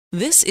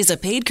This is a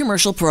paid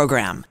commercial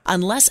program.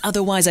 Unless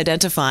otherwise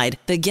identified,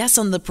 the guests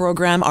on the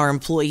program are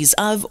employees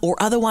of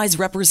or otherwise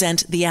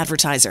represent the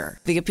advertiser.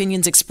 The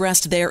opinions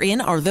expressed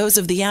therein are those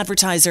of the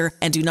advertiser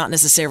and do not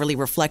necessarily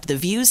reflect the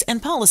views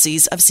and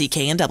policies of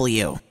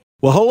CKNW.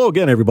 Well, hello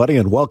again, everybody,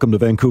 and welcome to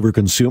Vancouver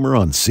Consumer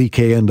on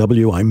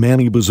CKNW. I'm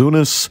Manny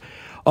Bazunas.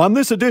 On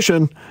this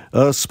edition,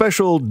 a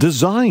special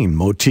design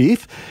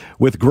motif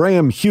with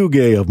Graham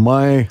Hugay of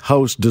My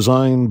House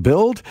Design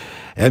Build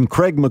and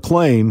Craig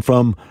McLean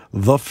from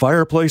The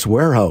Fireplace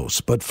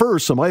Warehouse. But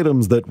first, some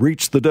items that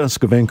reached the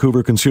desk of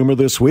Vancouver Consumer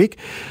this week.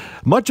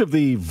 Much of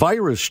the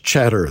virus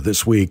chatter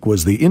this week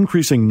was the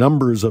increasing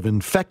numbers of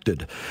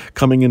infected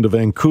coming into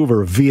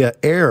Vancouver via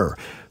air.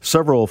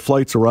 Several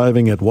flights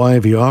arriving at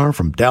YVR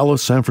from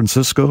Dallas, San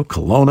Francisco,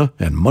 Kelowna,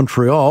 and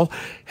Montreal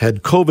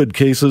had COVID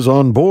cases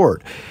on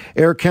board.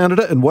 Air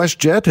Canada and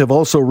WestJet have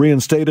also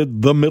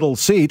reinstated the middle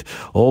seat,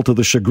 all to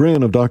the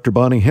chagrin of Dr.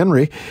 Bonnie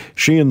Henry.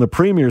 She and the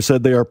Premier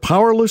said they are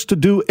powerless to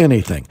do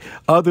anything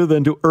other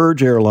than to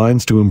urge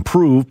airlines to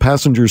improve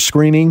passenger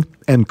screening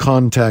and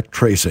contact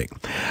tracing.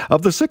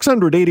 Of the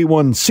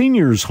 681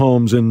 seniors'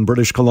 homes in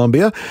British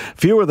Columbia,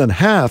 fewer than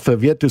half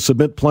have yet to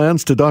submit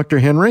plans to Dr.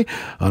 Henry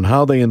on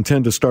how they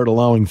intend to start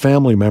allowing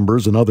family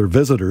members and other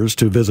visitors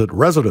to visit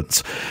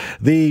residents.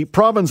 The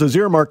province has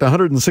earmarked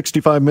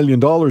 $165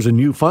 million in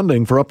new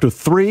funding for up to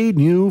 3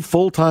 new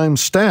full-time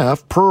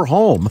staff per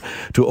home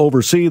to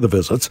oversee the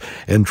visits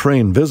and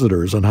train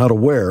visitors on how to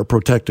wear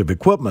protective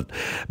equipment.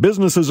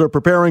 Businesses are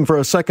preparing for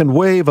a second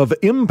wave of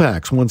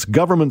impacts once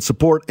government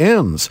support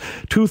ends.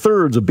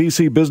 2/3 of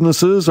BC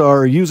businesses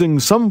are using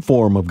some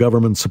form of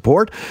government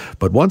support,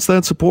 but once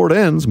that support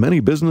ends, many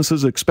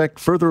businesses expect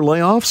further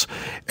layoffs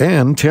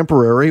and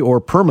temporary or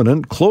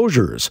permanent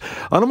closures.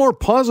 On a more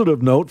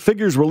positive note,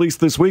 figures released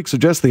this week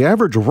suggest the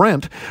average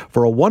rent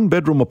for a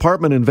one-bedroom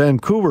apartment in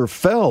Vancouver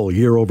fell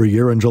year over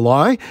year in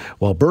July,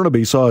 while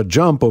Burnaby saw a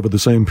jump over the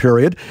same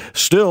period.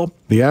 Still,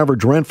 the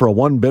average rent for a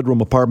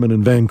one-bedroom apartment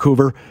in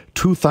Vancouver,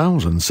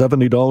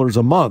 $2,070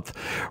 a month.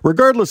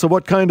 Regardless of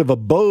what kind of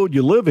abode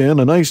you live in,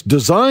 a nice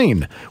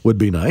design would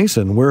be nice,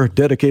 and we're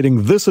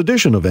dedicating this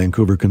edition of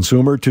Vancouver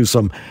Consumer to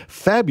some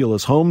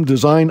fabulous home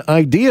design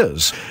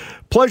ideas.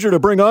 Pleasure to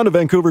bring on to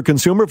Vancouver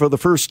Consumer for the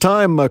first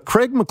time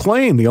Craig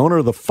McLean, the owner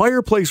of the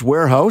Fireplace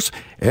Warehouse,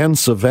 and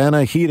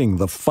Savannah Heating,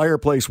 the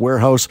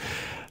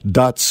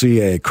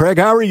fireplacewarehouse.ca. Craig,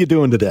 how are you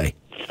doing today?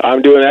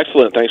 I'm doing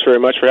excellent. Thanks very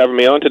much for having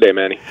me on today,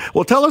 Manny.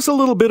 Well, tell us a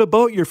little bit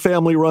about your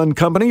family-run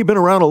company. You've been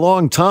around a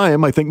long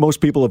time. I think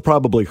most people have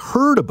probably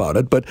heard about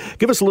it, but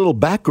give us a little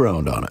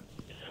background on it.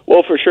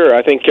 Well, for sure.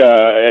 I think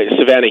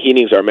Savannah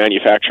Heating is our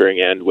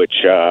manufacturing end, which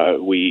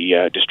we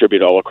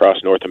distribute all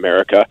across North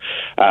America.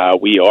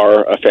 We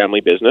are a family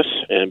business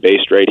and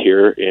based right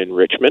here in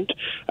Richmond.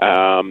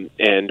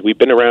 And we've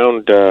been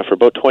around for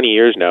about 20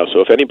 years now. So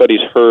if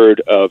anybody's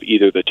heard of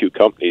either the two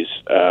companies,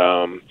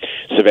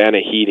 Savannah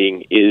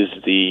Heating is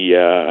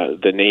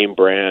the name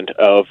brand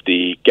of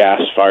the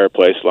gas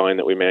fireplace line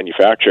that we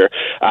manufacture.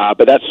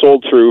 But that's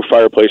sold through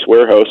Fireplace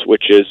Warehouse,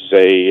 which is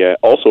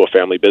also a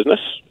family business,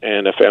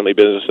 and a family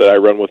business that I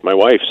run with my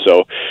wife.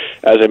 So,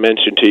 as I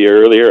mentioned to you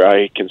earlier,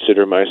 I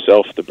consider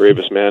myself the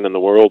bravest man in the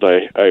world.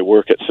 I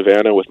work at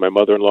Savannah with my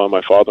mother-in-law and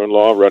my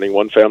father-in-law running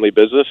one family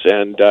business,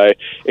 and I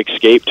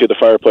escape to the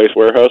Fireplace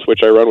Warehouse,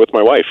 which I run with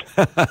my wife.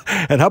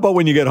 And how about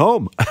when you get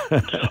home?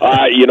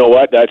 You know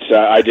what? That's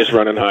I just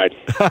run and hide.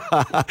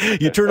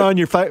 You turn on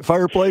your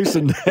fireplace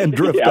and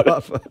drift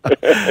off.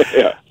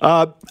 Yeah.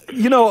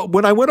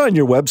 When I went on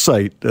your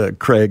website,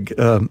 Craig,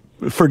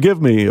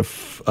 forgive me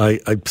if I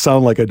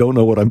sound like I don't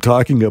know what I'm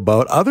talking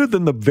about. Other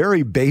than the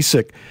very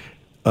basic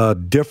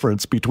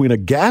difference between a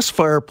gas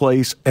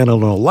fireplace and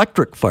an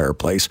electric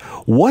fireplace,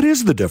 what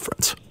is the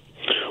difference?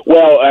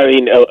 Well, I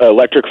mean,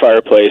 electric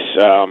fireplace,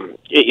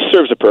 it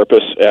serves a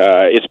purpose.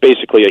 It's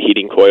basically a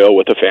heating coil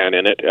with a fan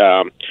in it.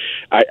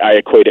 I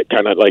equate it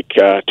kind of like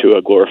to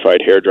a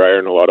glorified hairdryer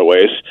in a lot of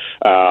ways,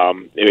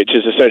 which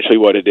is essentially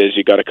what it is.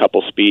 You got a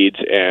couple speeds,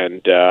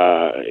 and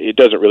it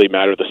doesn't really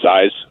matter the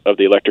size of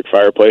the electric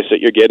fireplace that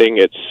you're getting.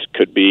 It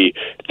could be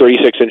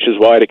 36 inches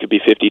wide. It could be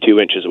 52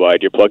 inches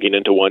wide. You're plugging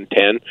into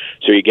 110,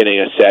 so you're getting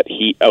a set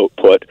heat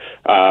output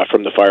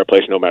from the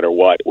fireplace no matter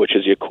what, which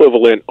is the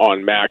equivalent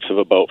on max of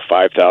about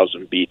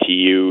 5,000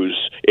 BTUs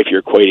if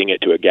you're equating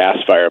it to a gas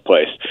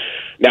fireplace.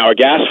 Now, a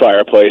gas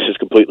fireplace is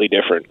completely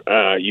different.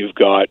 You've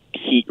got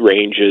heat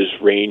ranges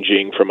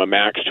ranging from a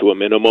max to a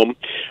minimum.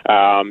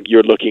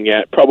 You're looking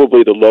at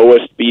probably the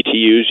lowest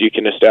BTUs you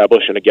can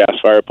establish in a gas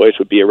fireplace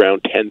would be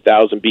around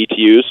 10,000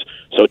 BTUs,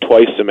 so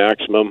twice the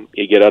maximum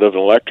you get out of an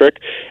electric,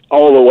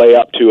 all the way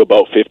up to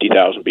about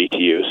 50,000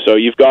 BTUs. So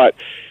you've got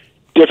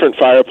different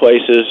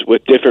fireplaces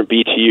with different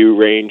BTU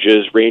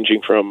ranges, ranging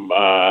from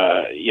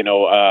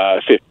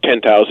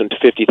 10,000 to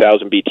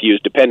 50,000 BTUs,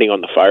 depending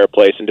on the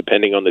fireplace and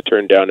depending on the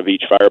turn down of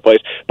each fireplace,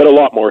 but a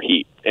lot more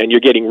heat. and you're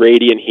getting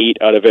radiant heat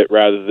out of it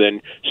rather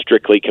than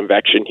strictly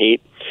convection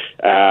heat.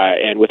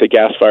 And with a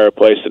gas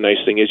fireplace, the nice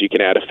thing is you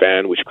can add a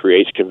fan which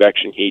creates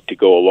convection heat to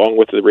go along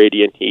with the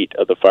radiant heat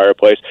of the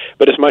fireplace,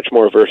 but it's much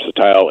more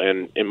versatile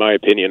and, in my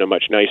opinion, a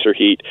much nicer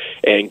heat,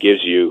 and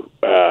gives you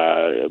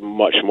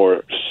much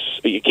more.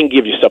 It can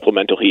give you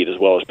supplemental heat as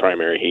well as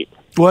primary heat.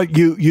 Well,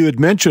 you had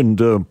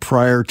mentioned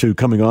prior to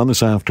coming on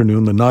this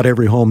afternoon that not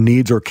every home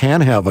needs or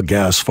can have a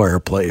gas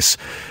fireplace.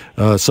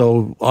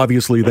 So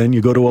obviously then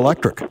you go to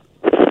electric.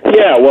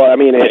 Yeah, well, I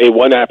mean,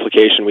 one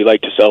application we like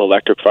to sell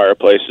electric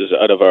fireplaces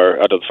out of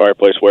the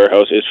fireplace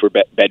warehouse is for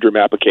bedroom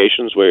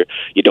applications where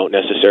you don't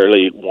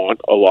necessarily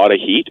want a lot of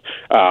heat.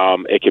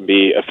 It can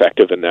be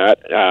effective in that,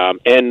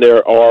 and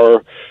there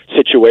are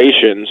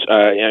situations.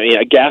 I mean,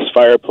 a gas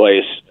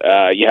fireplace,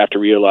 you have to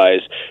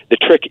realize the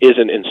trick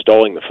isn't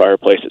installing the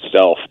fireplace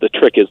itself. The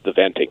trick is the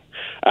venting.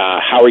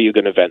 How are you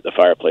going to vent the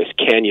fireplace?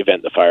 Can you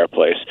vent the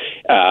fireplace?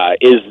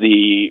 Is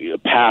the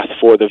path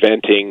for the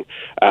venting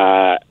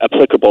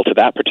applicable to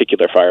that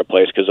particular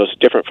fireplace? Because those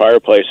different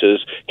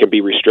fireplaces can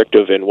be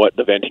restrictive in what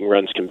the venting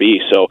runs can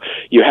be. So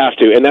you have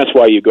to, and that's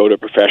why you go to a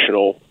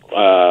professional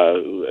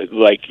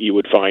like you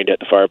would find at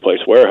the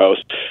fireplace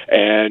warehouse.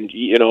 And,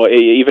 you know,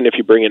 even if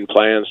you bring in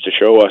plans to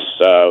show us,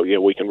 you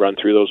know, we can run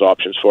through those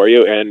options for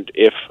you. And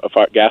if a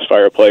gas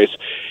fireplace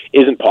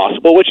isn't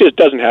possible, which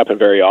doesn't happen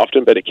very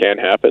often, but it can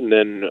happen,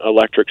 then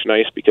electric's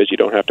nice because you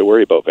don't have to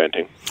worry about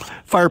venting.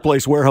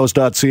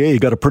 Fireplacewarehouse.ca, you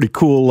got a pretty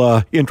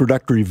cool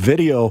introductory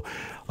video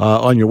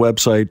on your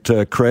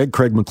website,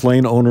 Craig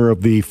McLean, owner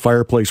of the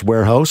Fireplace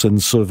Warehouse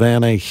and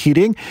Savannah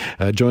Heating,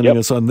 joining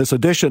us on this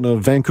edition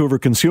of Vancouver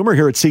Consumer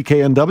here at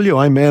CKNW.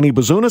 I'm Manny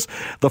Bazunas,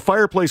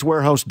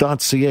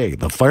 thefireplacewarehouse.ca,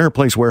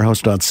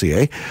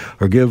 thefireplacewarehouse.ca,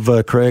 or give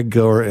Craig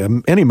or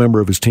any member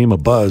of his team a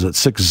buzz at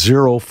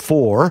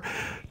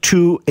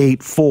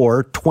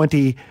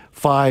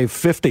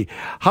 604-284-2550.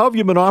 How have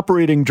you been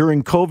operating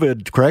during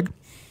COVID, Craig?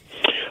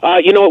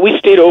 You know what? We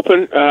stayed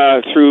open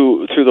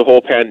through the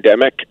whole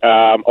pandemic,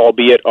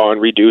 albeit on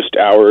reduced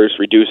hours,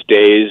 reduced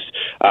days.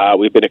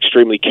 We've been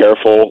extremely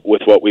careful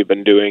with what we've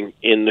been doing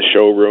in the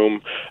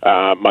showroom.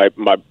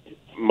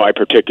 My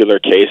particular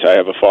case, I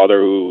have a father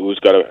who's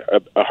got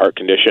a heart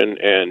condition,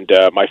 and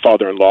my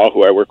father-in-law,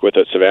 who I work with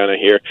at Savannah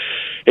here,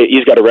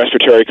 he's got a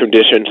respiratory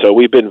condition. So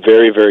we've been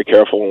very, very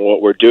careful in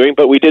what we're doing.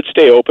 But we did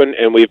stay open,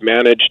 and we've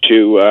managed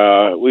to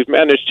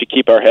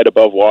keep our head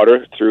above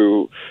water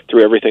through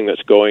everything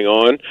that's going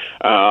on.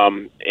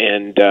 You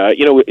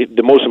know,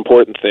 the most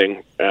important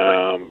thing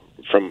from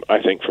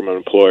an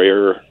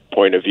employer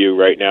point of view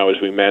right now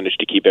is we managed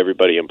to keep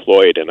everybody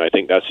employed, and I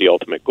think that's the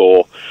ultimate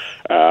goal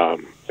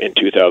in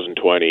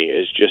 2020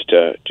 is just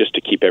to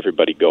keep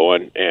everybody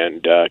going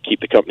and keep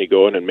the company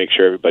going and make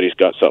sure everybody's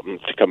got something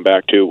to come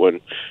back to when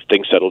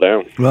things settle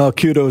down. Well,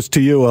 kudos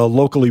to you, a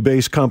locally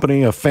based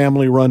company, a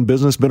family-run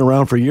business, been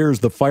around for years,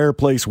 the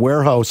Fireplace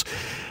Warehouse.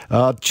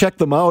 Check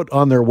them out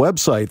on their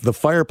website,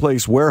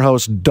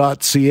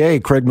 thefireplacewarehouse.ca.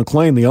 Craig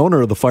McLean, the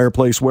owner of the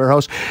Fireplace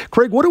Warehouse.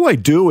 Craig, what do I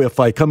do if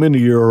I come into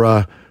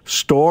your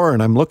store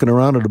and I'm looking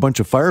around at a bunch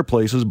of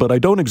fireplaces, but I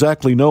don't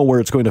exactly know where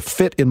it's going to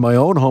fit in my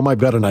own home? I've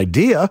got an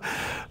idea.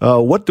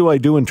 What do I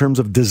do in terms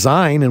of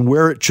design and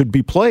where it should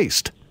be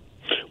placed?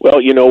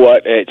 Well, you know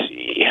what?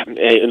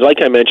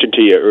 Like I mentioned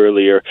to you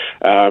earlier,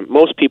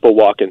 most people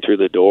walking through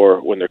the door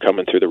when they're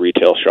coming through the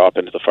retail shop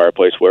into the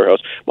Fireplace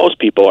Warehouse, most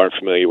people aren't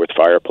familiar with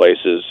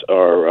fireplaces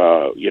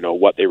or, you know,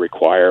 what they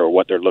require or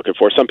what they're looking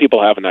for. Some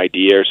people have an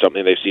idea or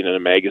something they've seen in a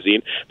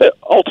magazine, but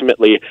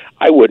ultimately,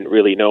 I wouldn't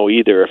really know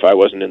either if I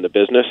wasn't in the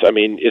business. I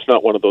mean, it's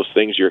not one of those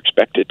things you're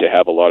expected to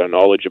have a lot of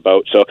knowledge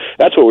about. So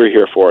that's what we're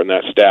here for, and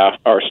that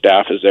our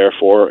staff is there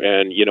for.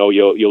 And, you know,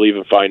 you'll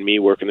even find me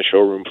working the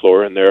showroom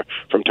floor in there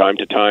from time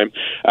to time.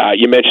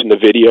 You mentioned the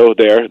video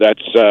there.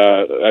 That's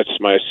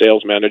my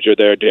sales manager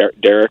there,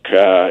 Derek,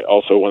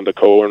 also one of the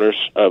co-owners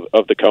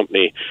of the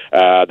company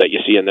that you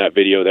see in that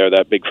video there,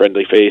 that big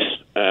friendly face.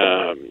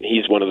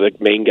 He's one of the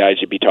main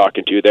guys you'd be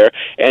talking to there.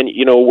 And,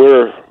 you know,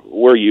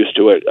 we're used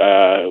to it.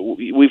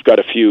 We've got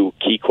a few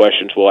key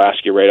questions we'll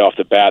ask you right off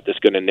the bat that's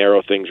going to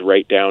narrow things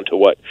right down to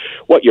what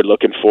you're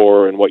looking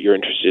for and what you're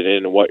interested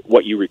in and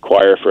what you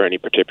require for any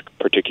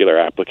particular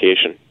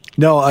application.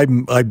 Now, I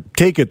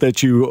take it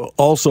that you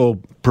also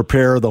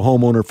prepare the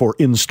homeowner for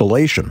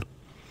installation.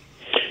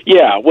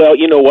 Yeah, well,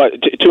 you know what?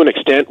 To an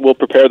extent, we'll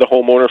prepare the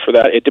homeowner for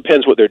that. It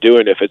depends what they're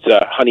doing. If it's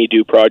a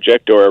honeydew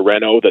project or a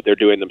reno that they're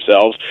doing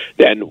themselves,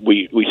 then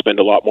we spend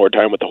a lot more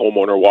time with the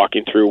homeowner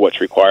walking through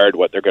what's required,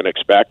 what they're going to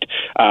expect.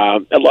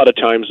 A lot of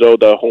times, though,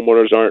 the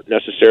homeowners aren't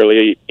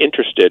necessarily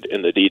interested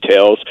in the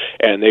details,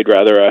 and they'd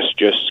rather us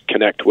just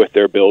connect with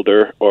their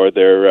builder or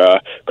their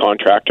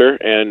contractor,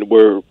 and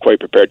we're quite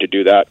prepared to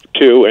do that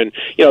too. And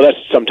that's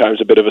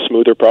sometimes a bit of a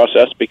smoother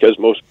process because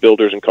most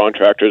builders and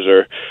contractors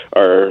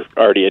are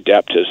already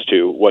adept as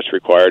to what's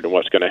required and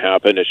what's going to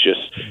happen. It's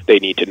just they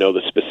need to know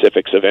the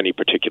specifics of any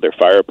particular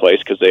fireplace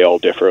because they all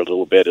differ a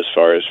little bit as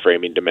far as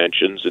framing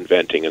dimensions and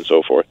venting and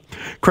so forth.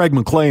 Craig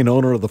McLean,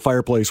 owner of the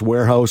Fireplace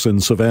Warehouse in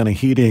Savannah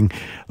Heating,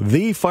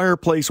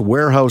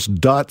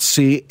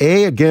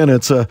 thefireplacewarehouse.ca. Again,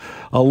 it's a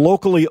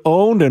locally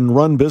owned and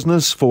run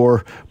business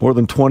for more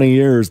than 20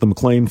 years. The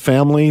McLean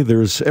family,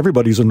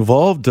 everybody's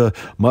involved,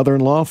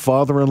 mother-in-law,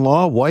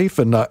 father-in-law, wife,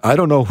 and I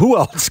don't know who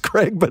else,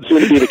 Craig, but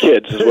soon to be the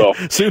kids as well.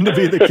 Soon to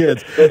be the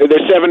kids.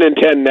 They're 7 and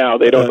 10 now.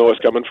 They don't know what's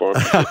coming for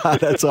them.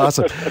 That's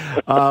awesome.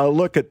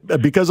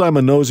 Because I'm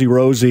a nosy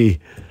Rosie,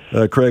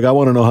 Craig, I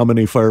want to know how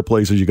many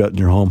fireplaces you got in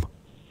your home.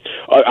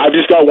 I've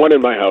just got one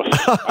in my house.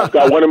 I've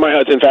got one in my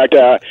house. In fact,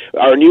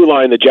 our new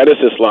line, the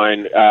Genesis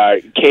line,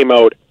 came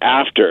out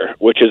after,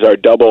 which is our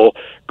double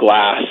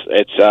glass.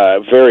 It's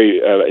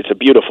it's a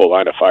beautiful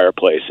line of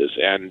fireplaces,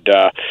 and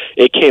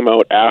it came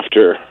out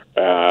after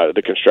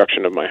the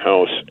construction of my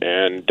house.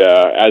 And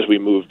as we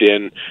moved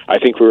in, I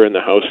think we were in the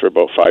house for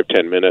about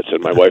 5-10 minutes,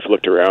 and my wife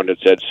looked around and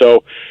said,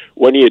 "So,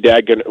 when are you and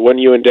Dad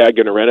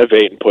going to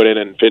renovate and put in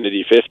an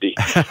Infinity 50?"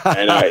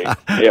 And I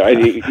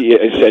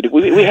said,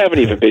 "We haven't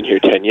even been here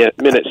 10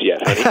 minutes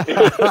yet, honey."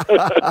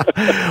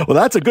 Well,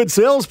 that's a good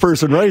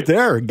salesperson right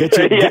there.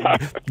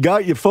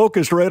 Got you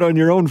focused right on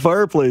your own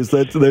fireplace.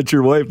 That's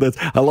your wife.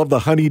 I love the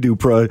honeydew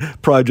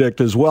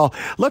project as well.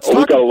 We've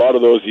got a lot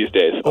of those these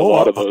days. A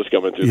lot of those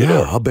coming through the door.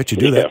 Yeah, I'll bet you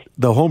do that.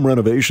 The home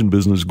renovation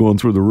business is going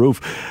through the roof.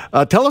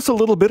 Tell us a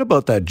little bit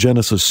about that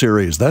Genesis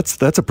series.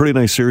 That's a pretty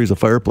nice series of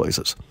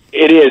fireplaces.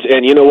 It is,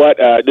 and you know what?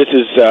 This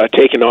is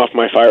taking off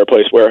my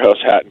Fireplace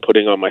Warehouse hat and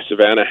putting on my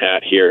Savannah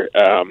hat here.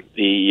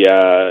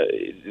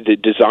 The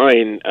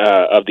design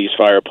of these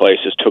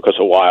fireplaces took us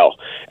a while.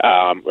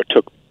 It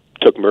took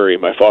Murray,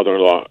 my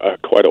father-in-law,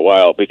 quite a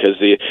while because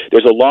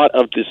there's a lot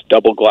of this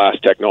double glass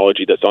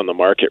technology that's on the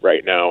market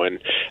right now, and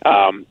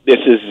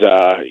this is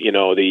the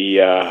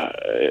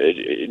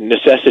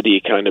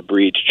necessity kind of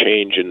breeds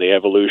change in the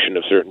evolution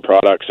of certain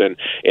products. And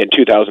in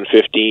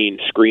 2015,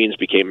 screens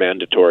became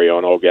mandatory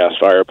on all gas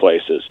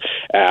fireplaces.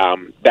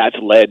 That's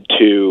led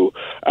to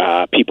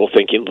people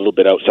thinking a little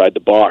bit outside the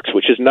box,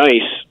 which is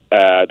nice.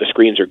 The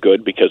screens are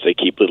good because they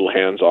keep little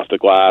hands off the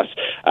glass,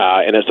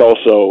 and it's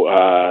also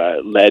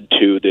led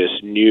to this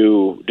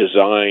new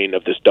design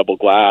of this double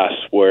glass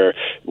where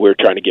we're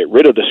trying to get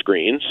rid of the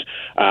screens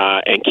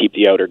and keep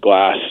the outer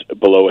glass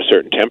below a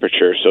certain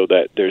temperature so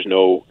that there's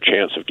no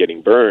chance of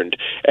getting burned.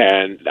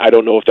 And I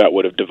don't know if that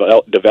would have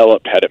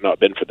developed had it not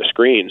been for the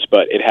screens,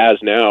 but it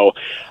has now.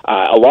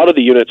 A lot of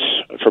the units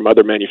from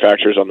other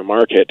manufacturers on the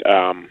market,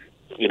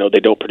 they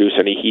don't produce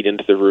any heat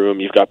into the room.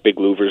 You've got big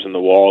louvers in the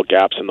wall,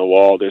 gaps in the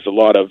wall. There's a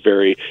lot of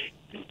very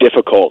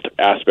difficult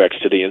aspects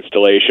to the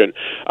installation.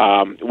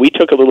 We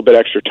took a little bit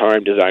extra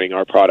time designing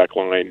our product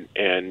line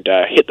and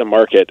hit the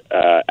market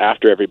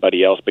after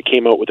everybody else, but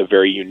came out with a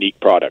very unique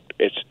product.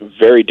 It's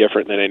very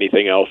different than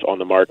anything else on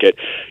the market.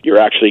 You're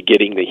actually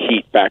getting the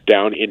heat back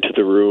down into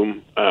the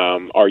room.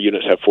 Our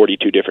units have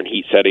 42 different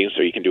heat settings,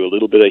 so you can do a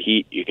little bit of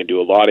heat, you can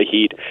do a lot of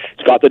heat.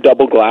 It's got the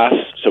double glass,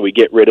 so we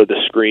get rid of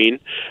the screen,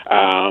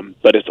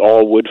 but it's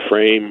all wood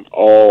frame,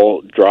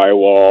 all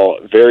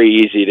drywall, very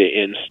easy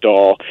to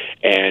install,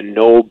 and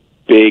no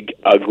big,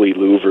 ugly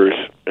louvers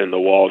in the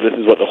wall. This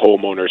is what the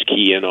homeowners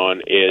key in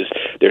on, is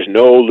there's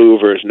no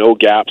louvers, no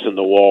gaps in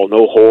the wall,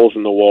 no holes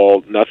in the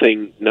wall,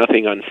 nothing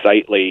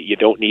unsightly. You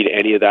don't need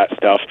any of that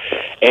stuff.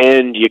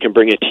 And you can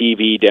bring a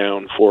TV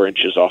down 4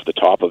 inches off the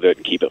top of it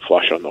and keep it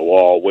flush on the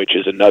wall, which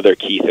is another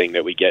key thing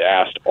that we get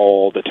asked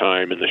all the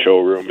time in the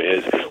showroom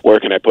is, where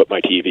can I put my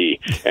TV?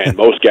 And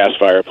most gas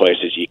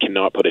fireplaces, you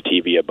cannot put a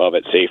TV above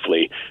it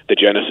safely. The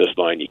Genesis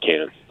line, you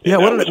can. Yeah,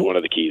 that was one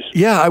of the keys.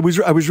 Yeah, I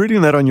was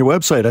reading that on your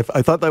website.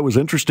 I thought that was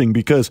interesting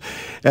because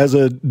as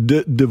a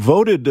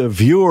devoted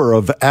viewer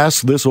of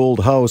Ask This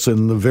Old House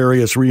and the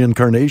various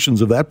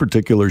reincarnations of that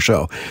particular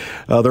show,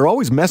 they're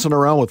always messing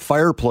around with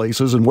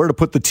fireplaces and where to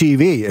put the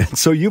TV. And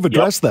so you've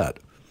addressed that.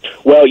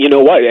 Well, you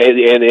know what,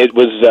 and it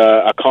was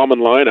a common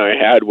line I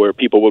had where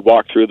people would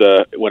walk through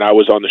when I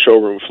was on the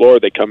showroom floor,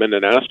 they'd come in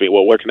and ask me,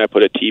 well, where can I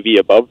put a TV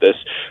above this?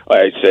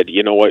 I said,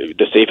 you know what,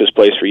 the safest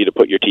place for you to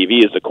put your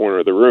TV is the corner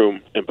of the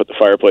room, and put the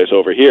fireplace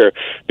over here,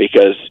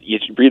 because you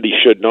really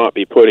should not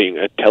be putting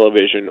a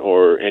television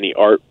or any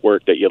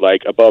artwork that you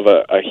like above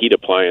a heat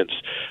appliance,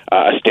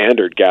 a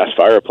standard gas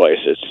fireplace.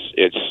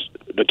 It's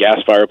the gas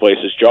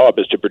fireplace's job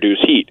is to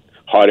produce heat.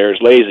 Hot air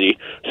is lazy.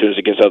 As soon as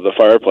it gets out of the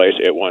fireplace,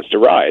 it wants to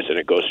rise, and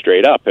it goes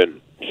straight up,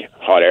 and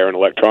hot air and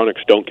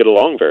electronics don't get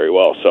along very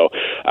well. So,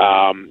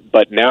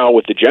 but now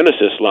with the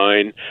Genesis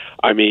line,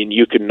 I mean,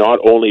 you can not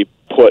only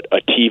put a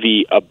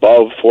TV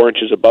above 4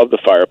 inches above the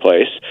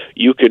fireplace,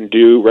 you can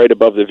do right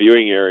above the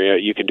viewing area,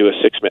 you can do a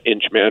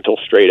 6-inch mantle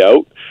straight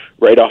out.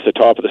 Right off the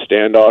top of the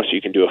standoffs,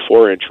 you can do a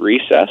 4-inch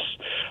recess.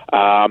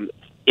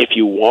 if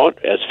you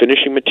want, as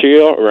finishing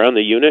material around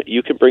the unit,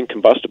 you can bring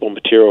combustible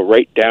material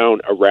right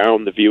down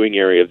around the viewing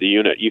area of the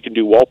unit. You can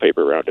do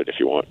wallpaper around it if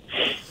you want.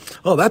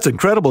 Oh, that's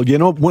incredible. You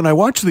know, when I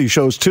watch these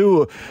shows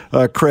too,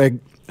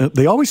 Craig,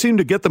 they always seem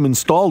to get them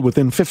installed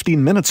within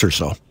 15 minutes or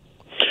so.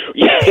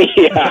 Yeah,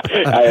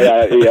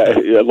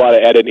 a lot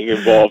of editing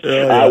involved.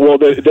 Well,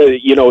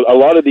 a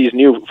lot of these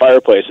new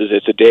fireplaces,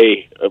 it's a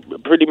day,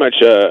 pretty much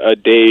a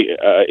day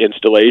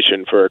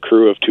installation for a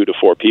crew of 2 to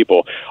 4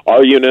 people.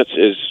 Our units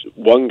is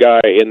one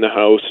guy in the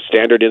house,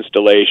 standard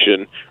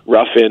installation,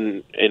 rough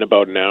in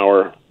about an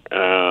hour,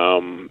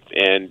 and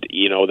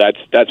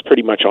that's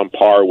pretty much on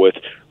par with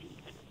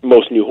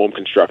most new home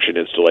construction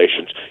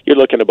installations. You're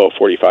looking about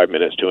 45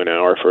 minutes to an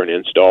hour for an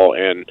install,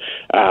 and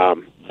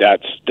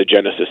that's the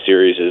Genesis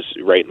series is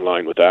right in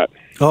line with that.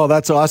 Oh,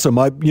 that's awesome!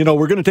 We're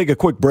going to take a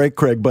quick break,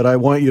 Craig, but I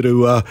want you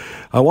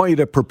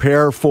to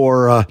prepare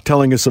for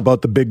telling us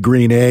about the Big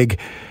Green Egg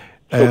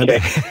and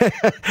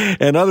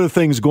and other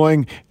things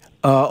going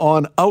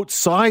on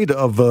outside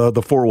of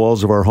the four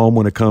walls of our home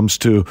when it comes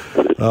to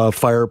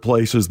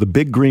fireplaces. The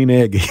Big Green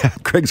Egg. Yeah,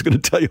 Craig's going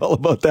to tell you all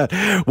about that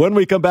when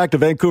we come back to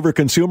Vancouver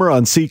Consumer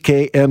on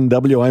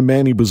CKNW. I'm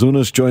Manny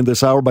Bazunas, joined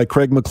this hour by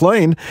Craig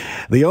McLean,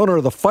 the owner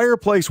of the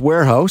Fireplace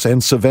Warehouse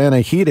and Savannah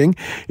Heating.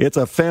 It's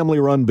a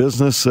family-run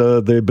business.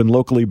 They've been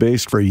locally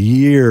based for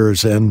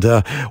years and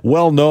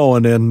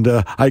well-known,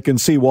 and I can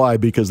see why,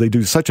 because they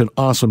do such an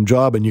awesome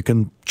job, and you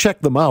can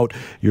check them out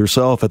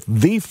yourself at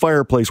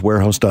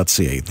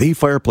thefireplacewarehouse.ca.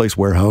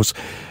 Thefireplacewarehouse.ca.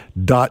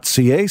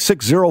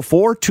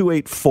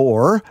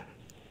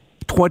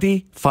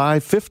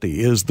 604-284-2550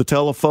 is the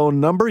telephone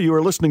number. You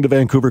are listening to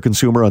Vancouver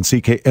Consumer on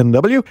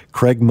CKNW.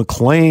 Craig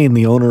McLean,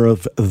 the owner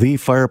of The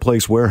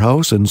Fireplace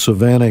Warehouse and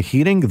Savannah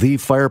Heating.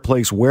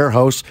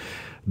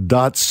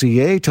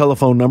 Thefireplacewarehouse.ca.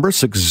 Telephone number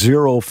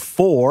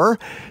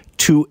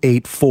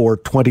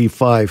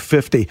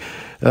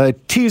 604-284-2550.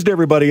 Teased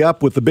everybody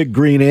up with the Big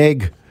Green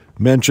Egg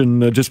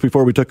mention just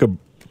before we took a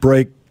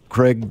break,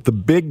 Craig. The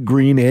Big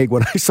Green Egg,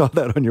 when I saw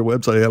that on your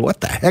website, I thought,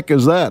 what the heck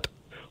is that?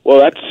 Well,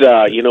 that's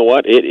you know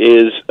what? It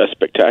is a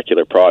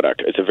spectacular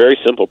product. It's a very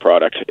simple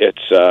product.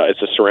 It's a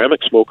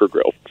ceramic smoker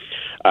grill.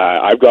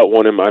 I've got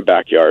one in my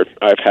backyard.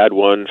 I've had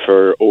one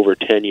for over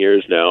 10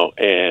 years now,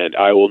 and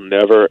I will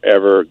never,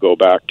 ever go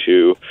back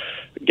to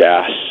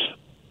gas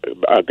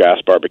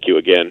barbecue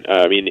again.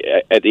 I mean,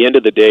 at the end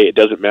of the day, it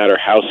doesn't matter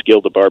how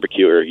skilled a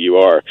barbecuer you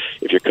are.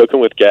 If you're cooking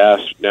with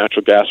gas,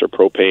 natural gas or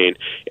propane,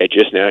 it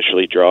just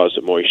naturally draws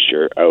the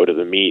moisture out of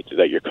the meat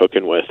that you're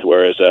cooking with,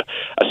 whereas a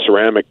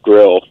ceramic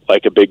grill,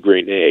 like a Big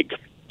Green Egg,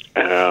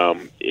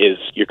 is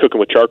you're cooking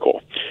with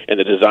charcoal. And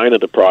the design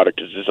of the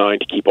product is designed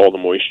to keep all the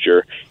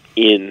moisture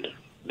in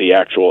the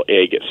actual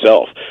egg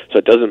itself. So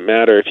it doesn't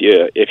matter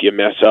if you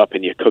mess up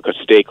and you cook a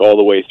steak all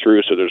the way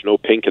through so there's no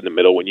pink in the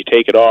middle. When you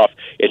take it off,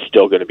 it's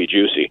still going to be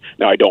juicy.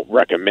 Now, I don't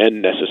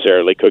recommend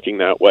necessarily cooking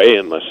that way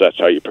unless that's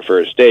how you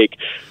prefer a steak.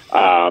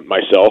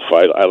 Myself,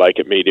 I like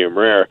it medium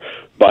rare.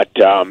 But,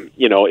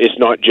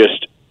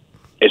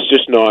 it's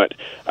just not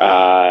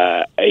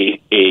a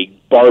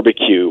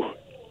barbecue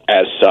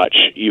as such.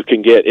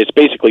 It's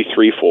basically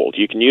threefold.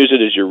 You can use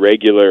it as your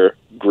regular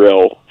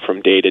grill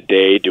from day to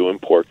day, doing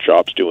pork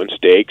chops, doing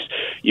steaks.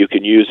 You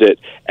can use it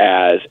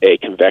as a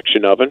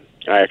convection oven.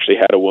 I actually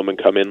had a woman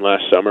come in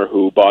last summer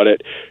who bought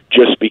it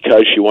just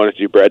because she wanted to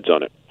do breads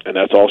on it, and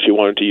that's all she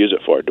wanted to use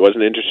it for.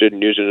 Wasn't interested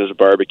in using it as a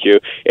barbecue.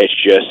 It's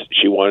just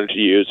she wanted to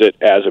use it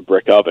as a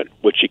brick oven,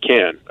 which you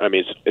can. I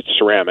mean, it's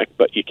ceramic,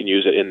 but you can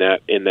use it in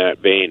that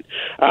vein.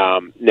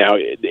 Now,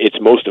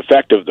 it's most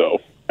effective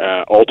though,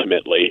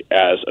 ultimately,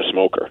 as a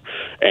smoker,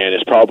 and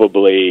it's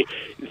probably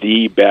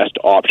the best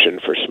option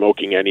for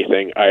smoking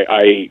anything.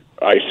 I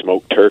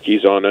smoke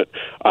turkeys on it.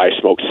 I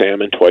smoke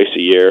salmon twice a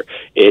year.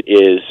 It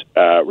is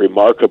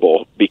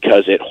remarkable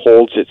because it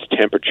holds its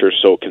temperature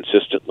so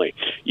consistently.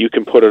 You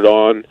can put it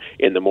on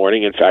in the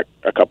morning. In fact,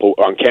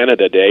 on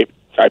Canada Day,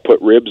 I put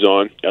ribs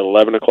on at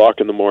 11 o'clock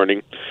in the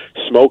morning,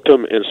 smoked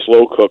them and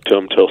slow cooked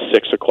them till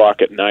 6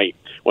 o'clock at night.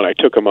 When I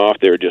took them off,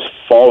 they were just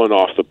falling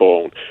off the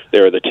bone.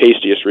 They were the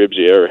tastiest ribs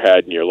you ever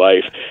had in your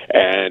life.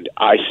 And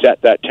I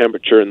set that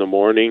temperature in the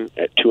morning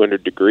at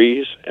 200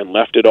 degrees and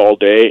left it all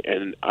day,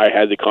 and I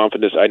had the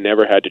confidence I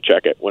never had to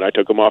check it. When I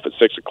took them off at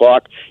 6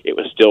 o'clock, it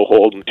was still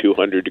holding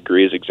 200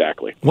 degrees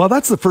exactly. Well,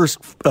 that's the first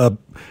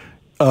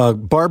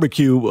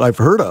barbecue I've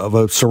heard of,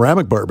 a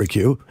ceramic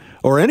barbecue,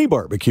 or any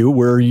barbecue,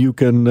 where you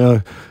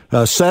can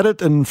set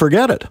it and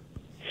forget it.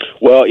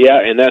 Well, yeah,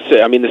 and that's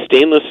it. I mean, the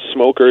stainless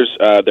smokers,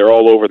 they're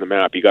all over the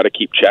map. You got to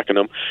keep checking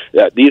them.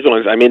 These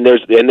ones, I mean,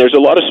 there's a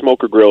lot of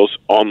smoker grills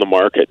on the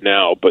market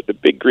now, but the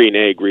Big Green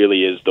Egg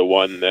really is the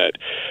one that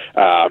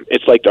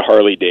it's like the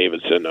Harley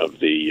Davidson of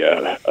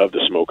the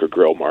smoker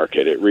grill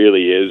market. It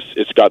really is.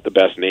 It's got the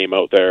best name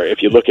out there.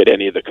 If you look at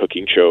any of the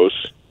cooking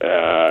shows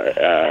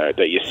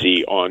that you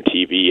see on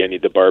TV, any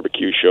of the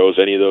barbecue shows,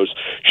 any of those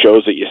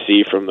shows that you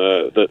see from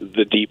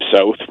the deep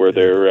south where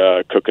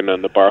they're cooking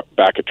on the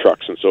back of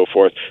trucks and so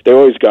forth, they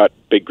always got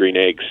Big Green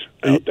Eggs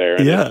out there,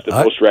 and yeah, it's the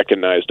most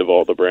recognized of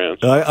all the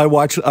brands. I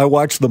watch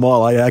them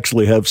all. I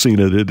actually have seen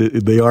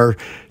it. They are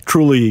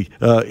truly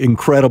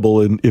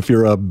incredible. And if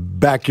you're a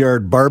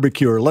backyard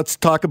barbecuer, let's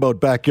talk about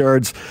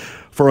backyards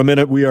for a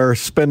minute. We are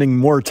spending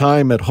more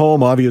time at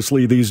home,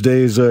 obviously, these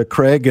days,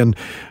 Craig, and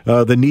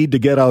the need to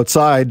get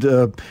outside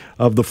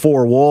of the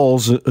four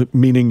walls,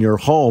 meaning your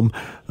home,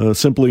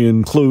 simply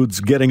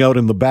includes getting out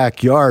in the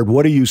backyard.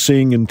 What are you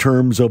seeing in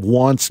terms of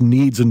wants,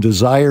 needs, and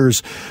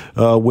desires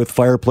with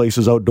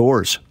fireplaces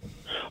outdoors?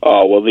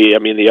 Oh, well,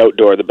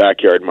 the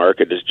backyard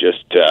market is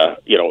just,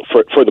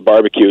 for the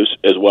barbecues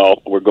as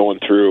well. We're going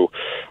through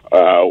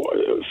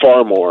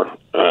far more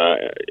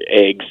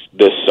eggs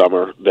this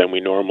summer than we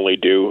normally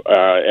do.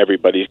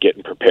 Everybody's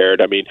getting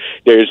prepared. I mean,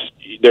 there's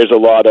a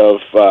lot of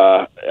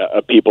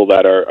people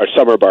that are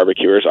summer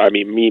barbecuers. I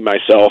mean, me,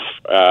 myself,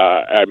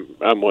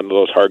 I'm one of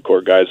those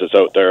hardcore guys that's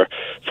out there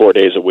 4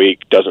 days a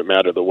week, doesn't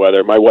matter the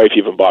weather. My wife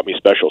even bought me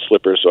special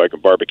slippers so I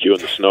can barbecue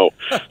in the snow.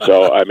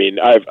 So, I mean,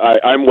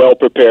 I'm well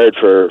prepared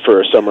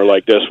for a summer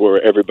like this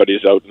where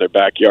everybody's out in their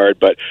backyard.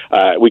 But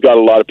we got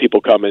a lot of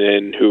people coming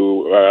in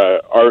who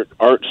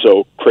aren't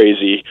so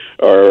crazy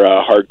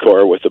or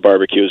hardcore with the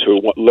barbecues, who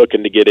are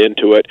looking to get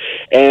into it.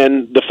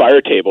 And the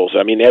fire tables.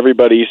 I mean,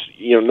 nobody's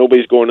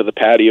going to the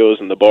patios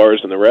and the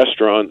bars and the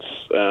restaurants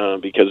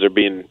because they're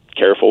being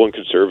careful and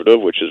conservative,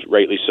 which is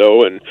rightly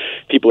so, and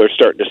people are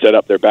starting to set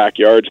up their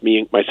backyards,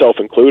 myself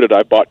included.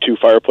 I bought 2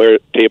 fire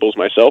tables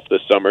myself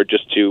this summer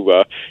just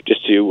to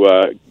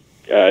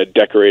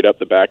decorate up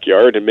the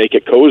backyard and make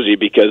it cozy,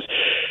 because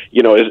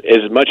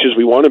as much as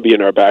we want to be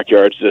in our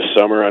backyards this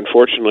summer,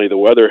 unfortunately the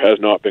weather has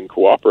not been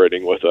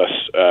cooperating with us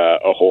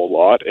a whole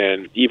lot.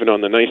 And even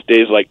on the nice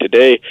days like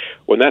today,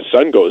 when that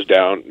sun goes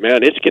down,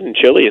 man, it's getting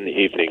chilly in the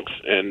evenings,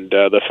 and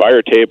the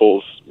fire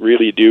tables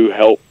really do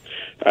help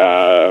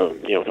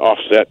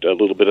offset a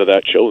little bit of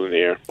that chill in the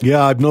air.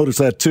 Yeah, I've noticed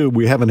that too.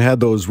 We haven't had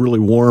those really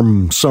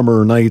warm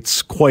summer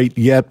nights quite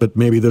yet, but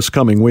maybe this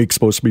coming week's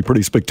supposed to be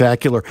pretty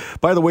spectacular.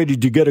 By the way,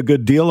 did you get a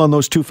good deal on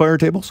those 2 fire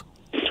tables?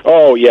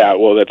 Oh yeah,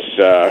 well that's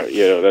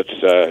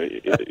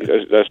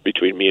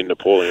between me and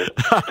Napoleon.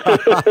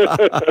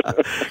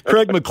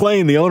 Craig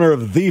McLean, the owner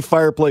of The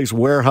Fireplace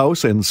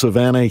Warehouse and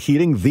Savannah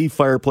Heating,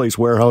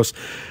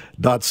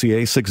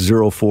 thefireplacewarehouse.ca,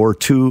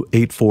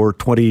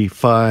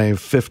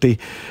 604-284-2550.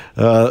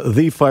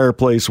 The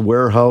Fireplace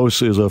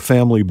Warehouse is a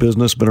family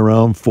business, been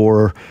around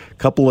for a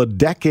couple of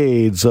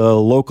decades,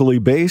 locally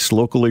based,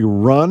 locally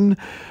run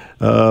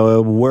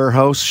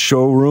warehouse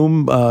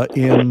showroom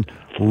in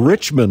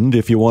Richmond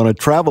if you want to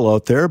travel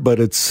out there, but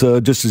it's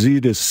just as easy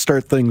to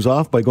start things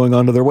off by going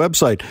onto their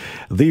website,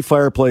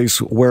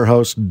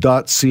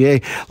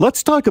 thefireplacewarehouse.ca.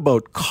 Let's talk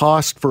about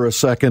cost for a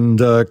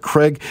second,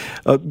 Craig.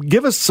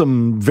 Give us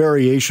some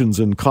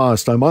variations in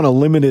cost. I'm on a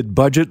limited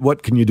budget.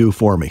 What can you do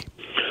for me?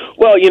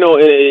 Well,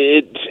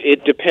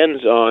 it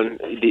depends on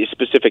the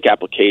specific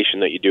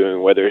application that you're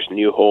doing, whether it's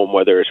new home,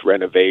 whether it's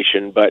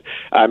renovation. But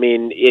I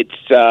mean,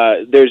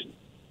 there's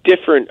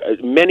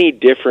many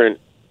different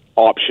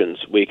options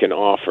we can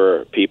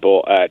offer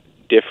people at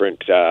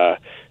different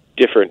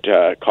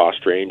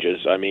cost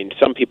ranges. I mean,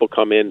 some people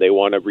come in, they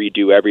want to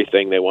redo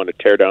everything. They want to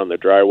tear down the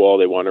drywall.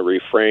 They want to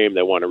reframe.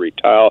 They want to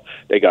retile.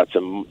 They got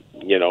some,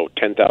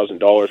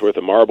 $10,000 worth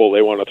of marble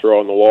they want to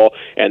throw on the wall,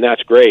 and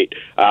that's great.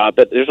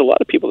 But there's a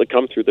lot of people that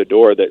come through the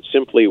door that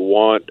simply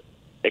want,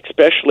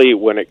 especially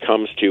when it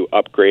comes to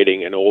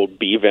upgrading an old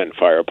B-vent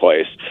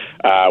fireplace,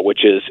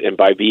 which is, and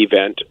by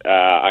B-vent,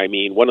 I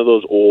mean one of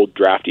those old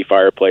drafty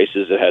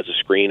fireplaces that has a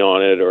screen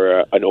on it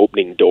or an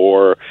opening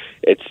door.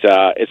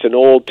 It's an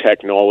old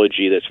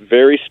technology that's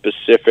very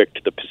specific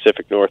to the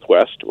Pacific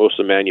Northwest. Most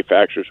of the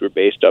manufacturers were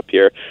based up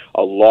here.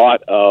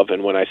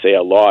 And when I say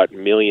a lot,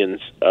 millions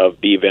of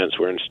B-vents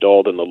were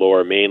installed in the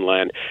lower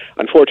mainland.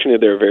 Unfortunately,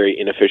 they're a very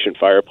inefficient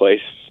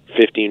fireplace.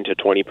 15 to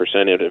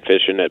 20%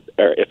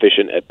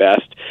 efficient at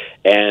best,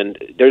 and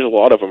there's a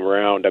lot of them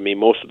around. I mean,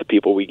 most of the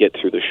people we get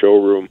through the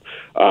showroom,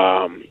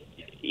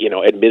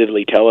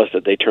 admittedly tell us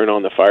that they turn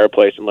on the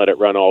fireplace and let it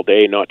run all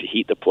day, not to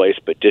heat the place,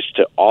 but just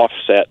to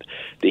offset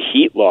the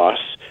heat loss,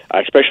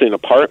 especially in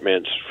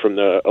apartments, from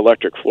the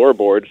electric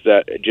floorboards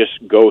that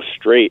just go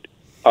straight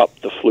up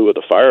the flue of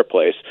the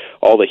fireplace.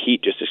 All the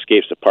heat just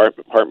escapes the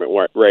apartment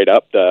right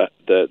up the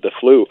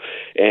flue.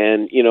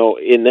 And,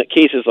 in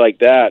cases like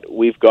that,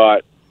 we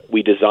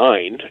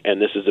designed,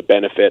 and this is a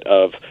benefit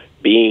of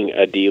being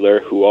a dealer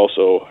who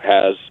also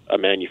has a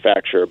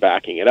manufacturer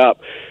backing it up,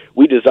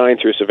 we designed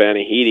through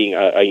Savannah Heating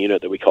a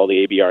unit that we call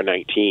the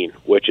ABR-19,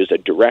 which is a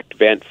direct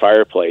vent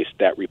fireplace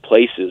that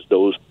replaces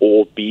those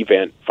old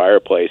B-vent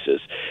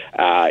fireplaces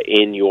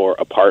in your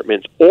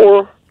apartments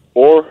or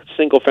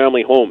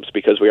single-family homes,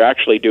 because we're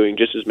actually doing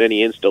just as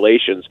many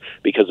installations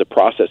because the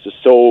process is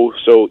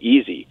so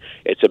easy.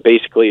 It's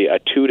basically a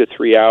 2 to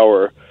 3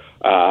 hour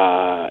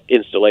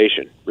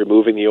installation,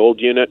 removing the old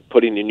unit,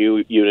 putting the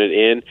new unit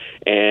in,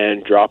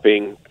 and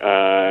dropping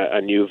a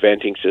new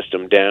venting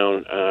system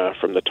down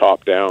from the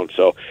top down.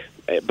 So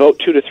about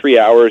 2 to 3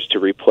 hours to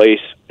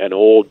replace an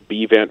old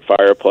B-vent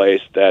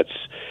fireplace that's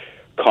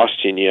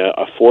costing you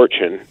a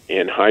fortune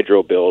in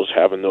hydro bills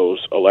having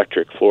those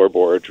electric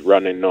floorboards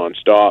running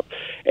nonstop,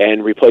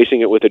 and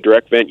replacing it with a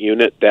direct vent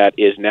unit that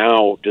is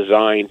now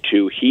designed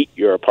to heat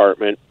your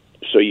apartment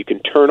so you can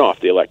turn off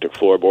the electric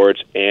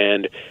floorboards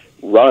and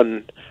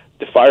run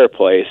the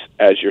fireplace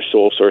as your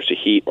sole source of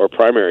heat or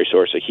primary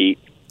source of heat.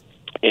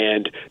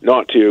 And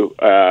not to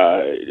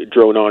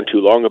drone on too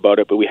long about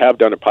it, but we have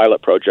done a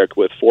pilot project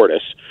with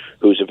Fortis,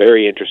 who's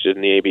very interested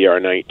in the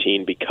ABR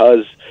 19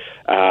 because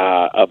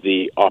of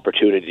the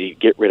opportunity to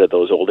get rid of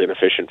those old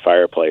inefficient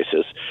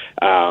fireplaces.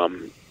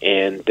 And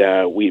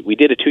we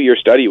did a 2-year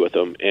study with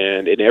them,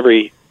 and in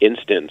every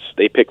instance,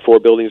 they picked 4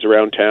 buildings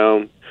around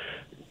town,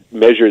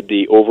 measured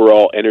the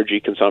overall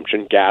energy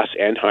consumption, gas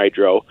and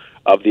hydro,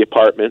 of the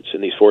apartments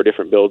in these 4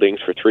 different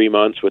buildings for 3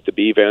 months with the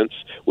B vents.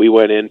 We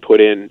went in, put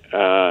in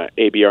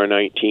ABR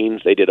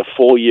 19s. They did a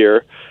full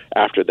year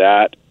after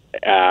that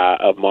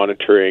of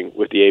monitoring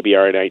with the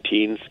ABR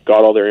 19s,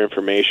 got all their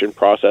information,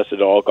 processed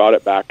it all, got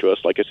it back to us.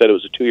 Like I said, it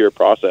was a 2-year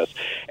process,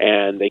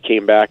 and they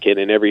came back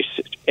in every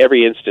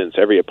instance,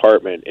 every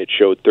apartment, it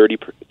showed 30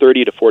 to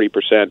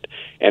 40%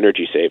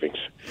 energy savings.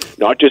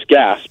 Not just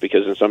gas,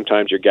 because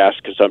sometimes your gas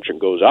consumption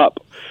goes up,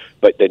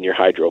 but then your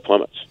hydro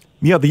plummets.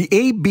 Yeah, the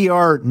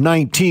ABR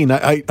 19,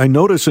 I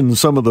notice in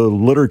some of the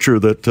literature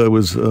that I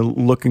was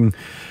looking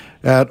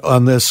at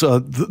on this,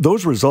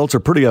 those results are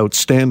pretty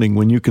outstanding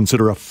when you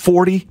consider a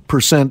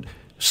 40%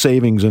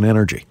 savings in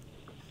energy.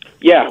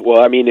 Yeah,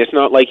 well, I mean, it's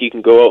not like you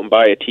can go out and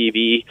buy a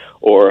TV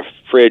or a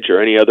fridge or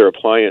any other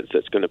appliance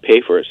that's going to pay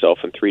for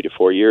itself in 3 to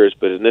 4 years,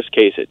 but in this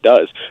case it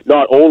does.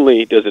 Not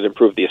only does it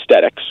improve the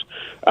aesthetics,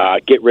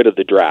 get rid of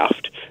the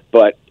draft,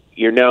 but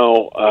you're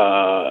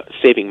now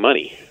saving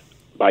money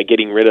by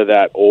getting rid of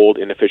that old,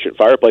 inefficient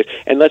fireplace.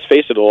 And let's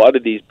face it, a lot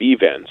of these B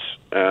vents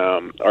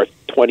are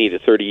 20 to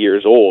 30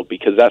 years old,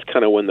 because that's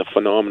kind of when the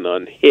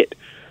phenomenon hit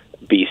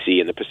BC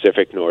and the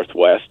Pacific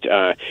Northwest.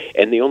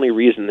 And the only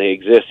reason they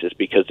exist is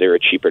because they were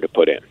cheaper to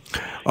put in.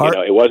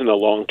 It wasn't a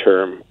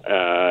long-term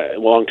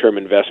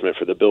investment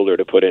for the builder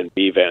to put in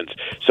B vents.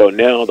 So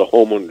now the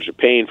homeowners are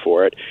paying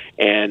for it,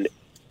 and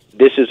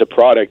this is a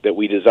product that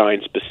we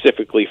designed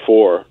specifically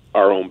for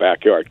our own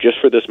backyard, just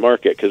for this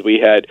market, because we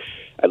had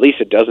at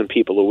least a dozen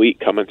people a week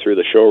coming through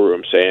the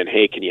showroom saying,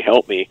 hey, can you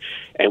help me?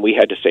 And we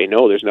had to say,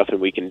 no, there's nothing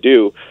we can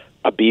do.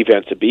 A B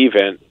vent's a B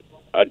vent.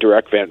 A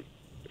direct vent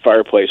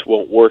fireplace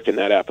won't work in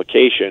that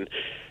application.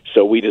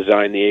 So we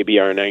designed the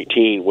ABR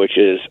 19, which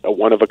is a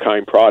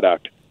one-of-a-kind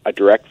product, a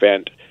direct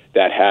vent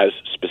that has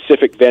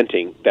specific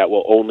venting that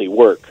will only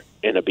work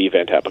in a B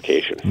vent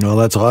application. No,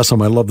 that's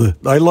awesome. I love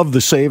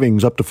the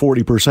savings, up to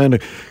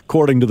 40%,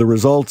 according to the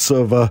results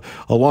of a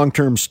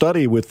long-term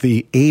study with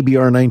the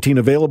ABR 19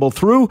 available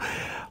through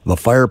the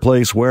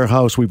Fireplace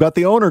Warehouse. We've got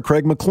the owner,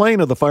 Craig McLean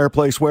of the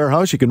Fireplace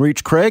Warehouse. You can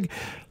reach Craig,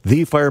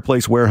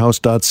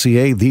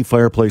 thefireplacewarehouse.ca,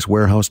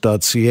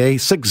 thefireplacewarehouse.ca,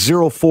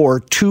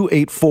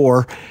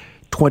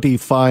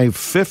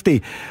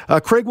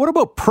 604-284-2550. Craig, what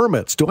about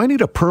permits? Do I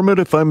need a permit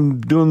if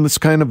I'm doing this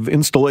kind of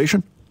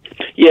installation?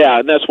 Yeah,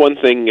 and that's one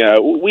thing.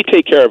 We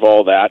take care of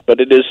all that, but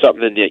it is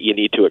something that you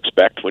need to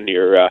expect when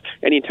you're,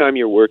 anytime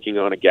you're working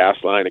on a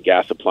gas line, a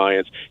gas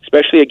appliance,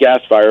 especially a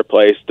gas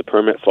fireplace, the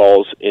permit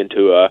falls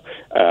into a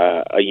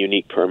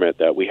unique permit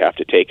that we have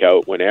to take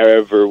out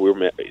whenever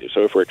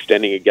so if we're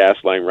extending a gas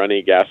line, running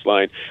a gas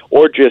line,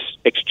 or just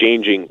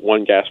exchanging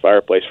one gas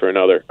fireplace for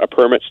another, a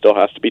permit still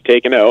has to be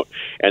taken out,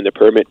 and the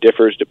permit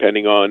differs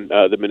depending on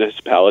the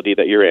municipality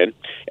that you're in.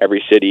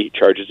 Every city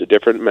charges a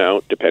different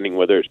amount, depending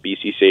whether it's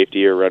BC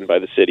Safety or run by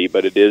the city,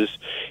 but it is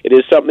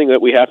something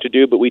that we have to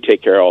do, but we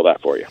take care of all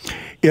that for you.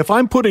 If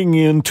I'm putting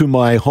into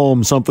my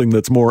home something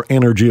that's more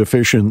energy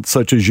efficient,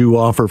 such as you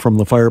offer from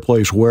the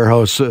Fireplace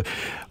Warehouse,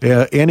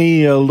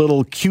 any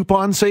little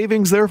coupon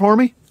savings there for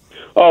me?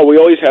 Oh, we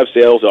always have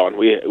sales on.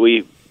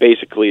 We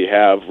basically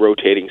have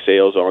rotating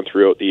sales on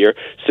throughout the year.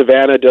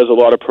 Savannah does a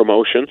lot of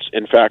promotions.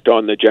 In fact,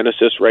 on the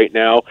Genesis right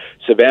now,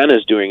 Savannah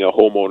is doing a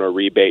homeowner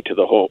rebate to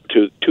the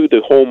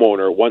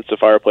homeowner once the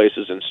fireplace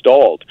is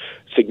installed.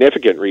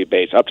 Significant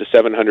rebates, up to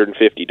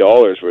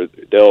 $750, where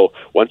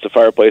once the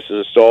fireplace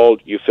is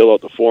installed, you fill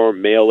out the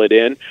form, mail it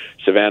in.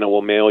 Savannah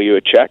will mail you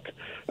a check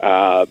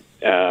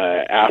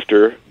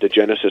after the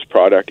Genesis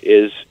product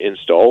is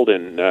installed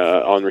and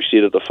on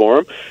receipt of the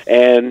form.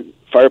 And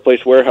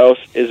Fireplace Warehouse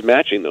is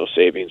matching those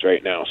savings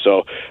right now.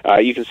 So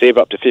you can save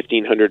up to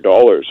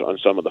 $1,500 on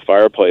some of the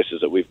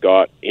fireplaces that we've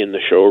got in the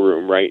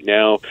showroom right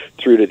now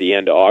through to the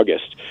end of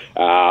August.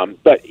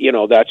 But,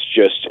 that's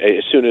just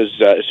as soon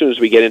as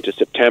we get into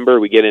September,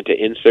 we get into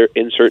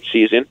insert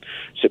season.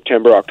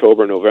 September,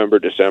 October, November,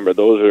 December,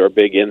 those are our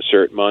big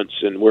insert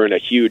months, and we're in a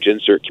huge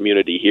insert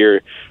community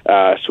here,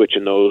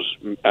 switching those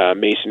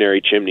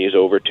masonry chimneys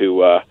over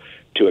to a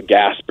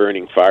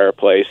gas-burning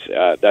fireplace.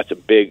 There's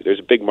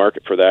a big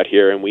market for that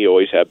here, and we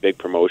always have big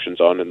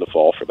promotions on in the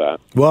fall for that.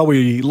 Well,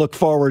 we look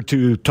forward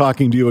to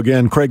talking to you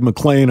again. Craig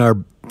McLean, our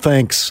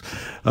thanks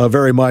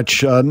very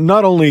much,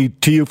 not only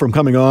to you from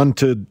coming on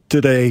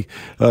today,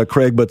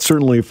 Craig, but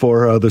certainly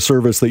for the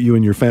service that you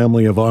and your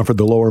family have offered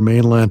the Lower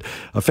Mainland,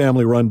 a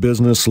family-run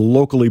business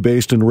locally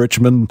based in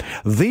Richmond.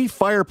 The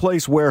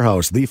Fireplace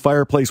Warehouse,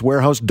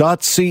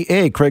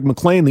 thefireplacewarehouse.ca. Craig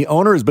McLean, the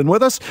owner, has been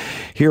with us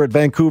here at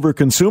Vancouver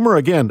Consumer.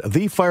 Again,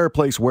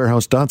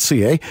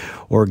 thefireplacewarehouse.ca,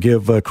 or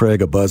give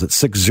Craig a buzz at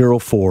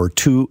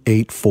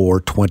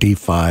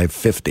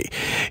 604-284-2550.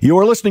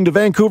 You're listening to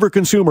Vancouver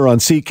Consumer on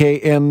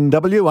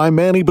CKNW. I'm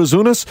Manny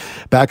Bazunas.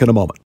 Back in a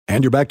moment.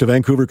 And you're back to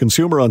Vancouver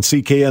Consumer on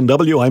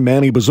CKNW. I'm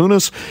Manny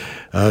Bazunas,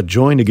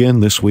 joined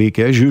again this week,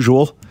 as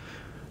usual,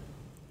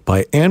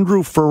 by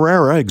Andrew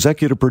Ferreira,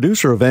 executive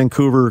producer of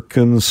Vancouver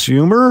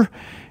Consumer.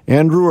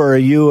 Andrew, are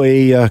you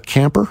a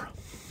camper?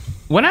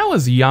 When I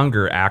was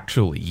younger,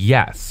 actually,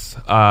 yes.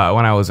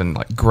 When I was in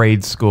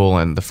grade school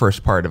and the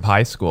first part of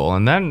high school,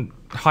 and then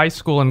high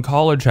school and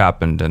college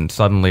happened, and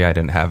suddenly I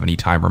didn't have any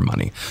time or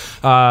money.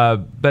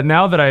 But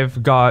now that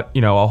I've got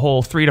a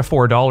whole $3 to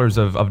 $4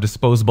 of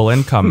disposable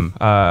income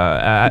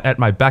at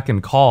my beck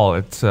and call,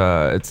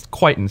 it's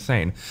quite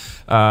insane.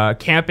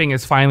 Camping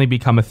has finally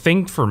become a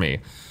thing for me.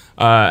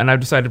 And I've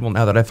decided, well,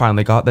 now that I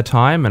finally got the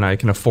time and I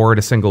can afford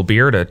a single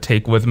beer to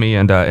take with me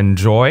and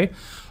enjoy,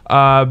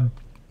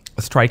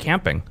 let's try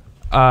camping.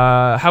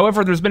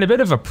 However, there's been a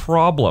bit of a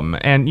problem,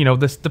 and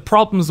the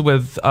problems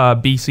with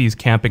BC's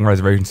camping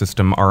reservation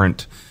system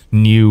aren't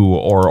new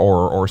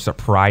or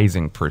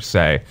surprising per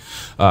se.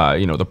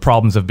 The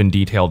problems have been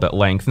detailed at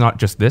length, not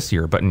just this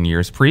year, but in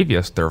years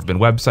previous. There have been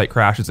website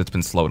crashes, it's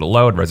been slow to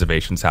load,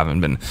 reservations haven't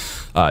been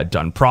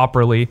done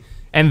properly.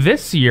 And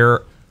this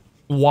year,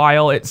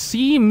 while it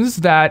seems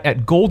that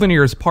at Golden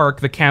Ears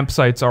Park the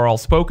campsites are all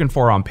spoken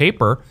for on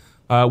paper,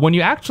 when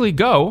you actually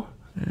go,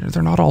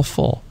 they're not all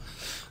full.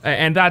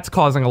 And that's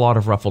causing a lot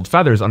of ruffled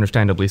feathers,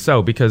 understandably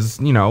so, because,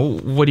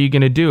 what are you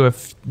going to do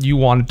if you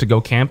wanted to go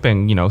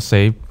camping,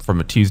 say, from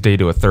a Tuesday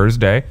to a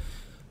Thursday,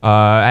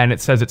 and it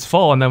says it's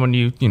full, and then when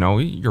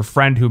your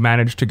friend who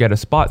managed to get a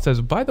spot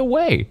says, by the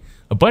way,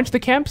 a bunch of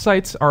the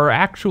campsites are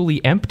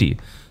actually empty,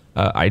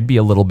 I'd be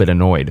a little bit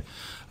annoyed.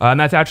 And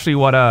that's actually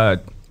what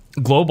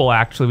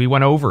we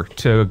went over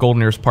to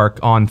Golden Ears Park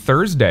on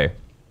Thursday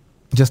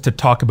just to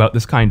talk about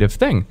this kind of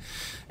thing.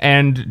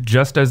 And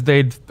just as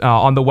they'd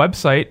on the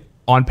website,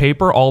 on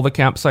paper, all the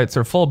campsites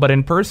are full, but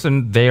in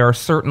person, they are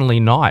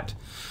certainly not.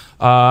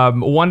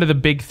 One of the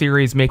big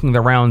theories making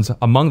the rounds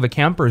among the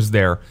campers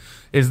there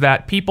is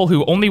that people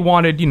who only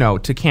wanted,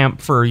 to camp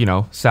for,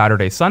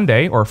 Saturday,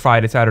 Sunday, or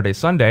Friday, Saturday,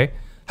 Sunday,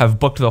 have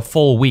booked the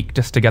full week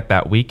just to get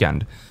that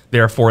weekend.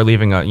 Therefore,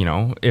 leaving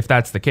if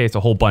that's the case, a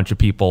whole bunch of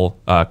people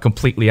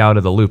completely out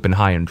of the loop and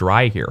high and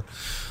dry here.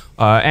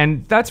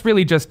 And that's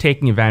really just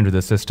taking advantage of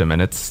the system,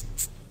 and it's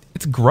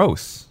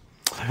gross,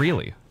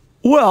 really.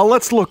 Well,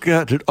 let's look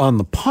at it on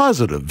the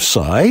positive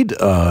side.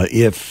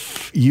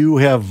 If you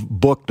have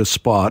booked a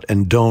spot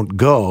and don't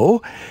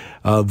go,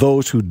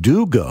 those who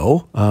do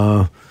go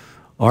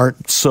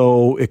aren't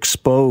so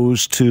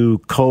exposed to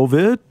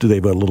COVID.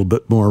 They've got a little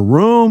bit more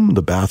room.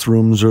 The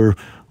bathrooms are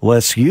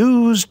less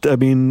used. I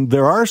mean,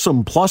 there are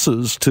some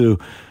pluses to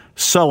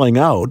selling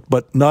out,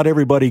 but not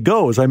everybody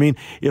goes. I mean,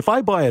 if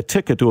I buy a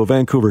ticket to a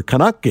Vancouver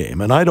Canuck game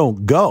and I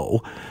don't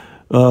go,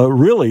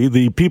 really,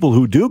 the people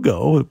who do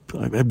go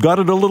have got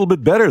it a little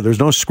bit better. There's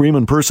no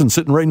screaming person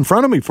sitting right in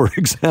front of me, for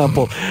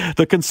example.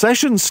 The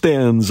concession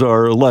stands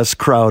are less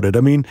crowded.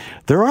 I mean,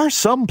 there are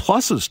some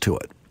pluses to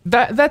it.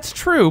 That's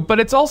true, but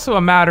it's also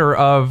a matter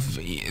of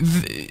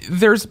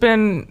there's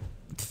been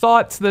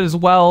thoughts that as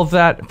well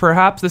that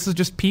perhaps this is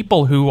just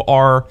people who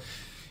are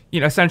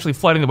essentially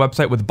flooding the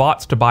website with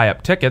bots to buy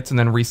up tickets and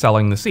then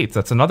reselling the seats.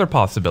 That's another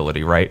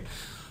possibility, right?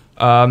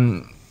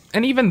 And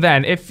even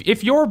then,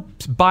 if you're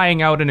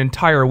buying out an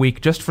entire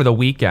week just for the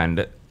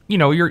weekend,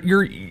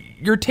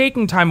 you're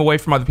taking time away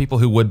from other people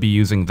who would be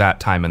using that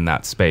time in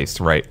that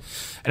space, right?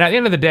 And at the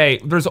end of the day,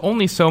 there's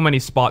only so many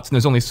spots and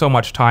there's only so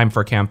much time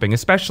for camping,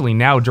 especially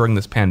now during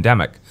this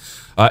pandemic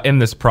in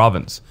this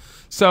province.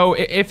 So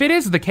if it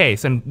is the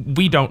case, and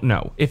we don't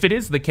know, if it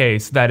is the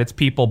case that it's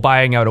people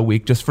buying out a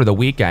week just for the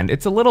weekend,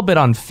 it's a little bit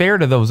unfair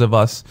to those of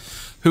us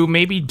who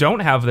maybe don't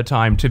have the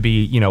time to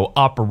be,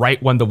 up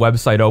right when the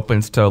website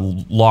opens to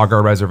log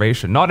our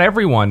reservation. Not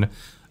everyone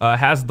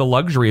has the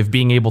luxury of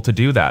being able to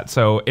do that.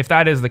 So if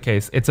that is the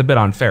case, it's a bit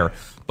unfair.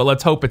 But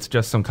let's hope it's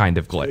just some kind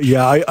of glitch.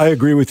 Yeah, I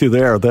agree with you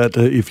there that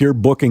if you're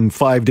booking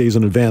 5 days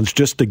in advance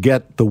just to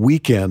get the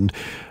weekend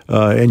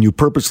and you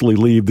purposely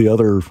leave the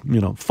other,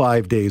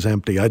 5 days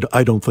empty,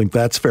 I don't think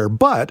that's fair.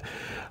 But,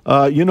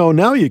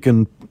 now you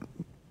can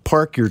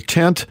park your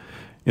tent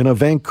in a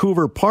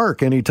Vancouver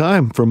park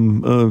anytime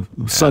from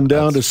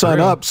sundown to sun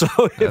up. So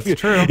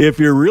if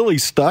you're really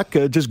stuck,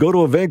 just go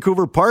to a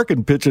Vancouver park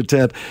and pitch a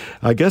tent.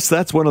 I guess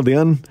that's one of the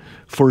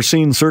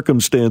unforeseen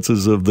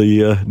circumstances of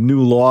the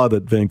new law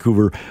that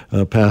Vancouver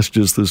passed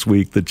just this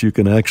week, that you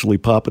can actually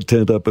pop a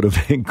tent up at a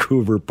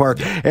Vancouver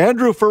park.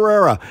 Andrew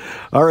Ferreira,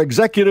 our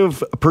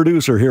executive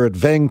producer here at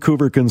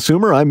Vancouver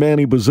Consumer. I'm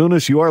Manny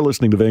Bazunas. You are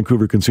listening to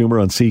Vancouver Consumer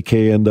on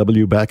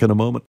CKNW. Back in a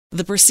moment.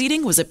 The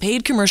proceeding was a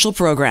paid commercial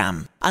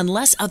program.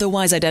 Unless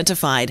otherwise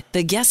identified,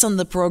 the guests on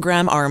the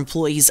program are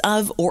employees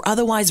of or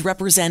otherwise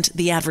represent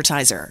the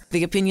advertiser.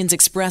 The opinions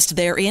expressed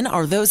therein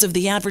are those of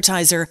the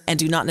advertiser and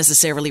do not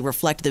necessarily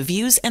reflect the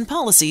views and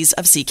policies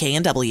of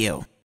CKNW.